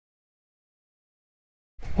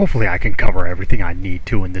Hopefully I can cover everything I need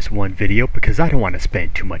to in this one video because I don't want to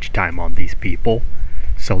spend too much time on these people.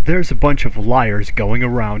 So there's a bunch of liars going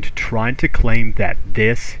around trying to claim that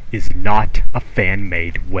this is not a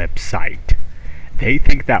fan-made website. They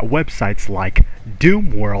think that websites like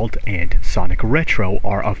Doom World and SonicRetro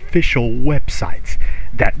are official websites,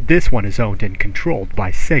 that this one is owned and controlled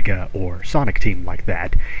by Sega or Sonic Team like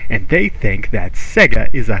that, and they think that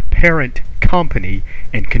Sega is a parent company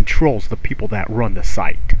and controls the people that run the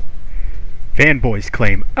site. Fanboys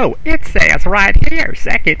claim, oh, it says right here,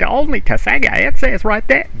 second only to Sega, it says right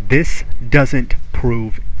there. This doesn't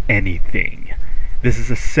prove anything. This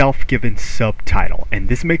is a self-given subtitle, and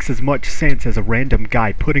this makes as much sense as a random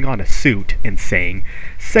guy putting on a suit and saying,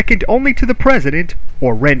 second only to the president,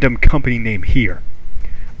 or random company name here.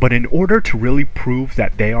 But in order to really prove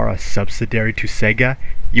that they are a subsidiary to Sega,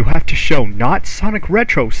 you have to show not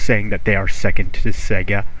SonicRetro saying that they are second to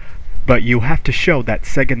Sega, but you have to show that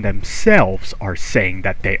Sega themselves are saying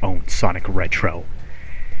that they own SonicRetro.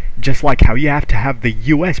 Just like how you have to have the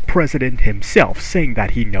US president himself saying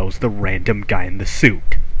that he knows the random guy in the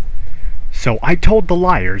suit. So I told the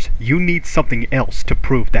liars you need something else to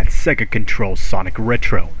prove that Sega controls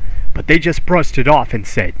SonicRetro, but they just brushed it off and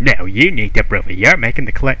said, no, you need to prove it, you're making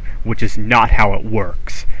the claim, which is not how it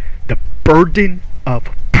works. The burden of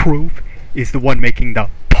proof is the one making the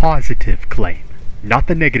positive claim, not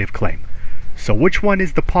the negative claim. So which one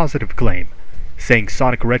is the positive claim? Saying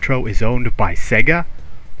SonicRetro is owned by Sega?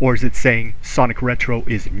 Or is it saying SonicRetro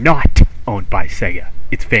is not owned by Sega?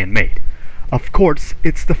 It's fan-made. Of course,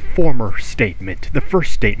 it's the former statement. The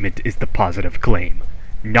first statement is the positive claim,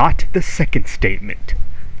 not the second statement.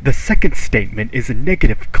 The second statement is a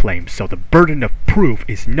negative claim, so the burden of proof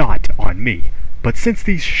is not on me. But since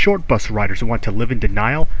these short bus riders want to live in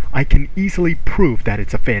denial, I can easily prove that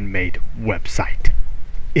it's a fan-made website.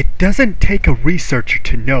 It doesn't take a researcher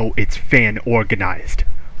to know it's fan-organized.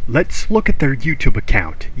 Let's look at their YouTube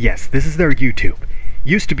account. Yes, this is their YouTube.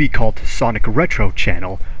 Used to be called SonicRetro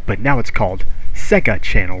Channel, but now it's called Sega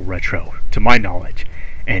Channel Retro, to my knowledge.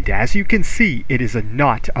 And as you can see, it is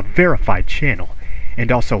not a verified channel.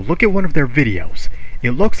 And also, look at one of their videos.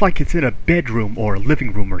 It looks like it's in a bedroom or a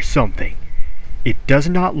living room or something. It does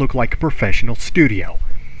not look like a professional studio.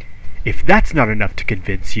 If that's not enough to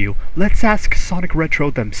convince you, let's ask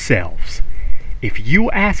SonicRetro themselves. If you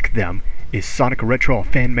ask them, is SonicRetro a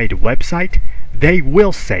fan-made website? They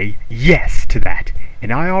will say yes to that,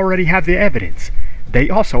 and I already have the evidence. They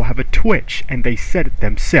also have a Twitch, and they said it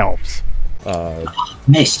themselves.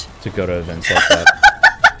 Missed. To go to events like that.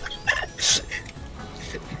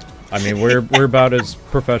 I mean, we're about as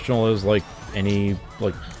professional as like any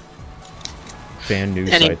fan news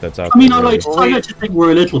site that's out there. I mean, I like to think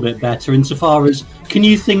we're a little bit better insofar as, can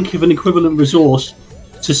you think of an equivalent resource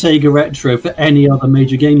to Sega Retro for any other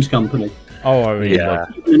major games company? Oh, I mean, yeah.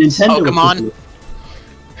 Like Nintendo. Oh, come on.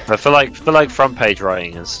 But for like front page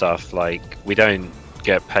writing and stuff, like we don't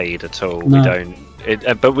get paid at all. No. We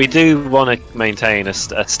don't. But we do want to maintain a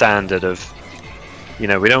standard of, you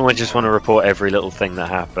know, we don't just want to report every little thing that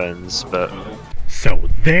happens. But so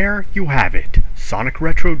there you have it.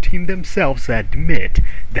 SonicRetro team themselves admit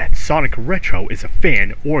that SonicRetro is a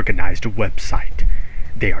fan-organized website.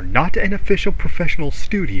 They are not an official professional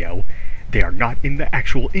studio. They are not in the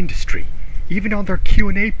actual industry. Even on their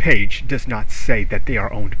Q&A page does not say that they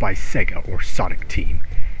are owned by Sega or Sonic Team,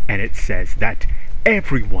 and it says that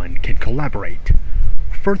everyone can collaborate,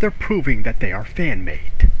 further proving that they are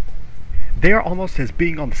fan-made. They are almost as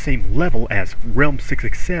being on the same level as Realm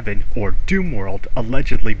 667 or Doom World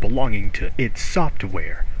allegedly belonging to id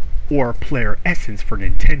Software, or Player Essence for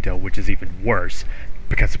Nintendo, which is even worse,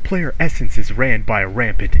 because Player Essence is ran by a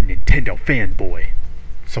rampant Nintendo fanboy.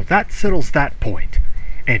 So that settles that point.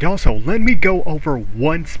 And also, let me go over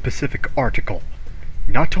one specific article.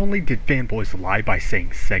 Not only did fanboys lie by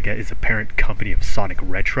saying Sega is a parent company of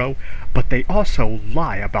SonicRetro, but they also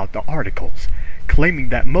lie about the articles, claiming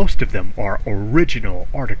that most of them are original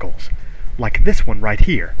articles. Like this one right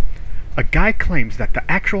here. A guy claims that the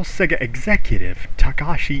actual Sega executive,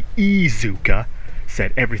 Takashi Iizuka,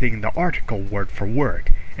 said everything in the article word for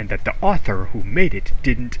word, and that the author who made it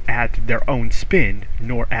didn't add their own spin,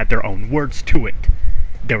 nor add their own words to it.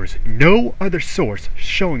 There is no other source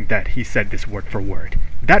showing that he said this word for word.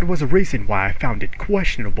 That was a reason why I found it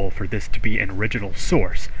questionable for this to be an original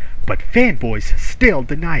source, but fanboys still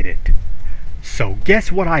denied it. So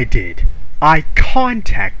guess what I did? I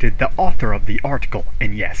contacted the author of the article,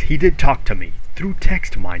 and yes, he did talk to me, through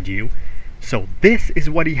text mind you. So this is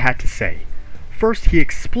what he had to say. First, he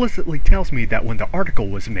explicitly tells me that when the article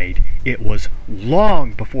was made, it was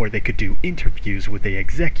long before they could do interviews with the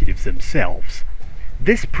executives themselves.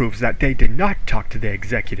 This proves that they did not talk to the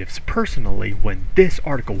executives personally when this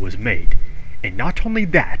article was made. And not only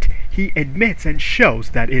that, he admits and shows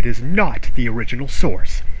that it is not the original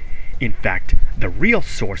source. In fact, the real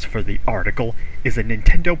source for the article is a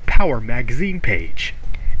Nintendo Power magazine page.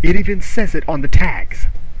 It even says it on the tags.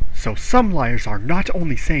 So some liars are not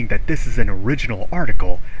only saying that this is an original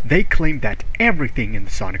article, they claim that everything in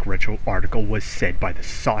the SonicRetro article was said by the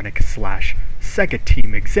Sonic/Sega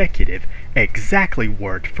team executive exactly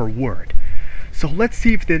word for word. So let's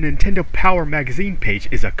see if the Nintendo Power magazine page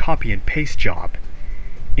is a copy and paste job.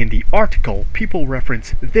 In the article, people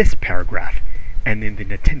reference this paragraph, and in the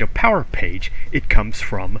Nintendo Power page, it comes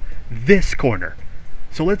from this corner.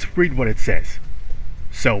 So let's read what it says.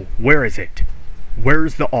 So, where is it? Where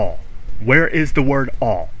is the all? Where is the word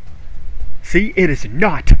all? See, it is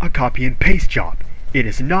not a copy and paste job. It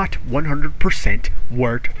is not 100%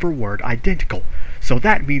 word for word identical. So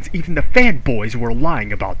that means even the fanboys were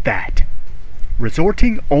lying about that.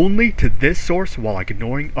 Resorting only to this source while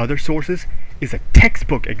ignoring other sources is a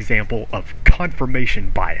textbook example of confirmation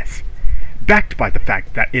bias, backed by the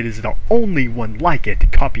fact that it is the only one like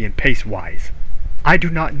it copy and paste wise. I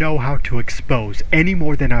do not know how to expose any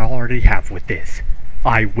more than I already have with this.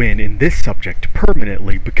 I win in this subject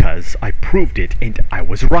permanently because I proved it and I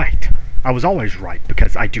was right. I was always right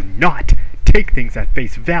because I do not take things at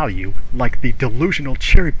face value like the delusional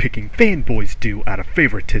cherry-picking fanboys do out of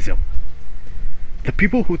favoritism. The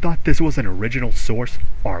people who thought this was an original source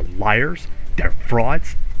are liars, they're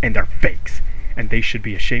frauds, and they're fakes, and they should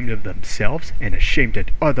be ashamed of themselves and ashamed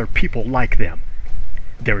at other people like them.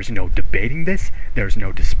 There is no debating this, there is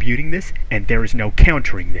no disputing this, and there is no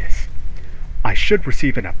countering this. I should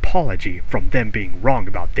receive an apology from them being wrong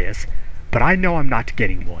about this, but I know I'm not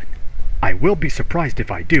getting one. I will be surprised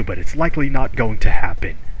if I do, but it's likely not going to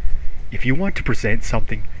happen. If you want to present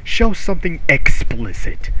something, show something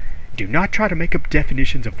explicit. Do not try to make up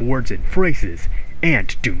definitions of words and phrases,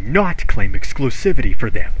 and do not claim exclusivity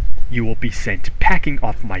for them. You will be sent packing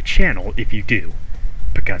off my channel if you do.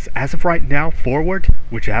 Because as of right now forward,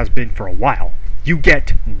 which has been for a while, you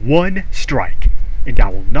get one strike, and I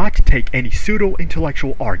will not take any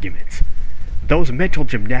pseudo-intellectual arguments. Those mental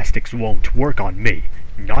gymnastics won't work on me,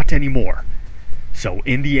 not anymore. So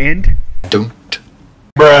in the end, Don't.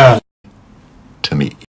 Bruh. To me.